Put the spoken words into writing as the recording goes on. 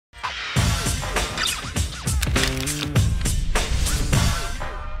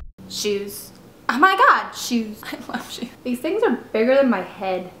Shoes. Oh my god, shoes. I love shoes. These things are bigger than my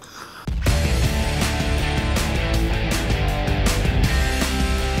head.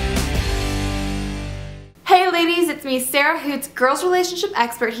 Hey ladies, it's me, Sarah Hoots, girls relationship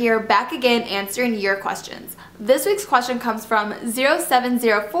expert here, back again answering your questions. This week's question comes from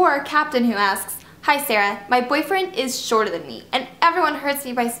 0704 Captain, who asks, "Hi Sarah, my boyfriend is shorter than me and everyone hurts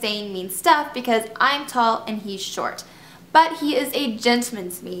me by saying mean stuff because I'm tall and he's short. But he is a gentleman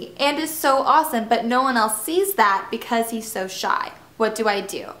to me and is so awesome, but no one else sees that because he's so shy. What do I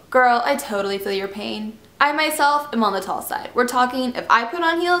do?" Girl, I totally feel your pain. I myself am on the tall side. We're talking, if I put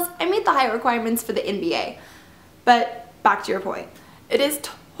on heels, I meet the height requirements for the NBA. But back to your point. It is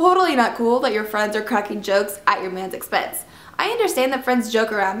totally not cool that your friends are cracking jokes at your man's expense. I understand that friends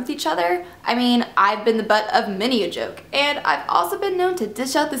joke around with each other. I mean, I've been the butt of many a joke, and I've also been known to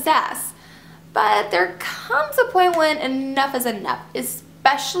dish out the sass. But there comes a point when enough is enough,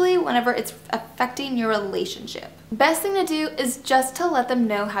 especially whenever it's affecting your relationship. Best thing to do is just to let them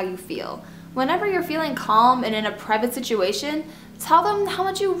know how you feel. Whenever you're feeling calm and in a private situation, tell them how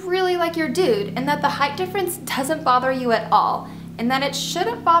much you really like your dude and that the height difference doesn't bother you at all and that it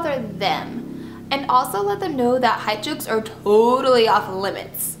shouldn't bother them. And also let them know that height jokes are totally off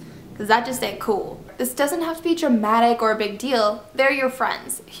limits, because that just ain't cool. This doesn't have to be dramatic or a big deal. They're your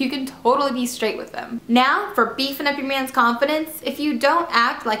friends. You can totally be straight with them. Now, for beefing up your man's confidence, if you don't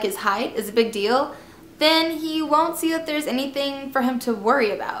act like his height is a big deal, then he won't see that there's anything for him to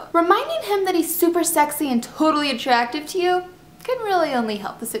worry about. Reminding him that he's super sexy and totally attractive to you can really only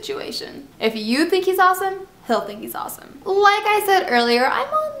help the situation. If you think he's awesome, he'll think he's awesome. Like I said earlier, I'm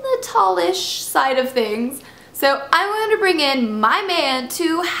on the tallish side of things, so I wanted to bring in my man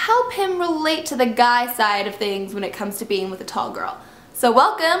to help him relate to the guy side of things when it comes to being with a tall girl. So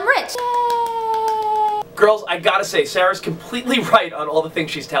welcome, Rich! Yay! Girls, I gotta say, Sarah's completely right on all the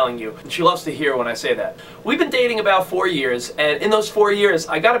things she's telling you, and she loves to hear when I say that. We've been dating about 4 years, and in those 4 years,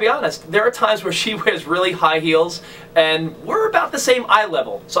 I gotta be honest, there are times where she wears really high heels, and we're about the same eye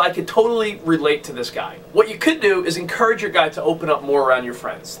level, so I could totally relate to this guy. What you could do is encourage your guy to open up more around your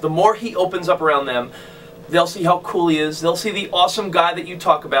friends. The more he opens up around them, they'll see how cool he is, they'll see the awesome guy that you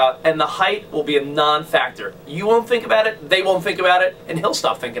talk about, and the height will be a non-factor. You won't think about it, they won't think about it, and he'll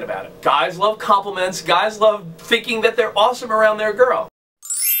stop thinking about it. Guys love compliments, guys love thinking that they're awesome around their girl.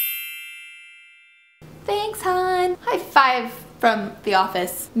 Thanks, hon. High five from The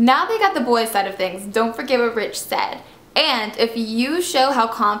Office. Now they got the boys side of things, don't forget what Rich said. And if you show how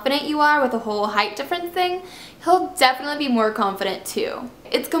confident you are with the whole height difference thing, he'll definitely be more confident too.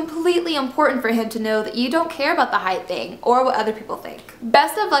 It's completely important for him to know that you don't care about the height thing or what other people think.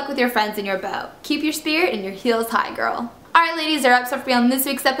 Best of luck with your friends in your boat. Keep your spirit and your heels high, girl. Alright ladies, that wraps up for me on this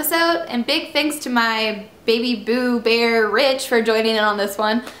week's episode, and big thanks to my baby boo bear Rich for joining in on this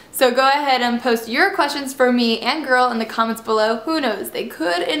one. So go ahead and post your questions for me and Girl in the comments below. Who knows, they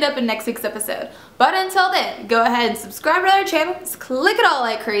could end up in next week's episode. But until then, go ahead and subscribe to our channel, just click it all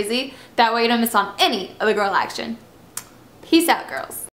like crazy. That way you don't miss on any of the girl action. Peace out, girls.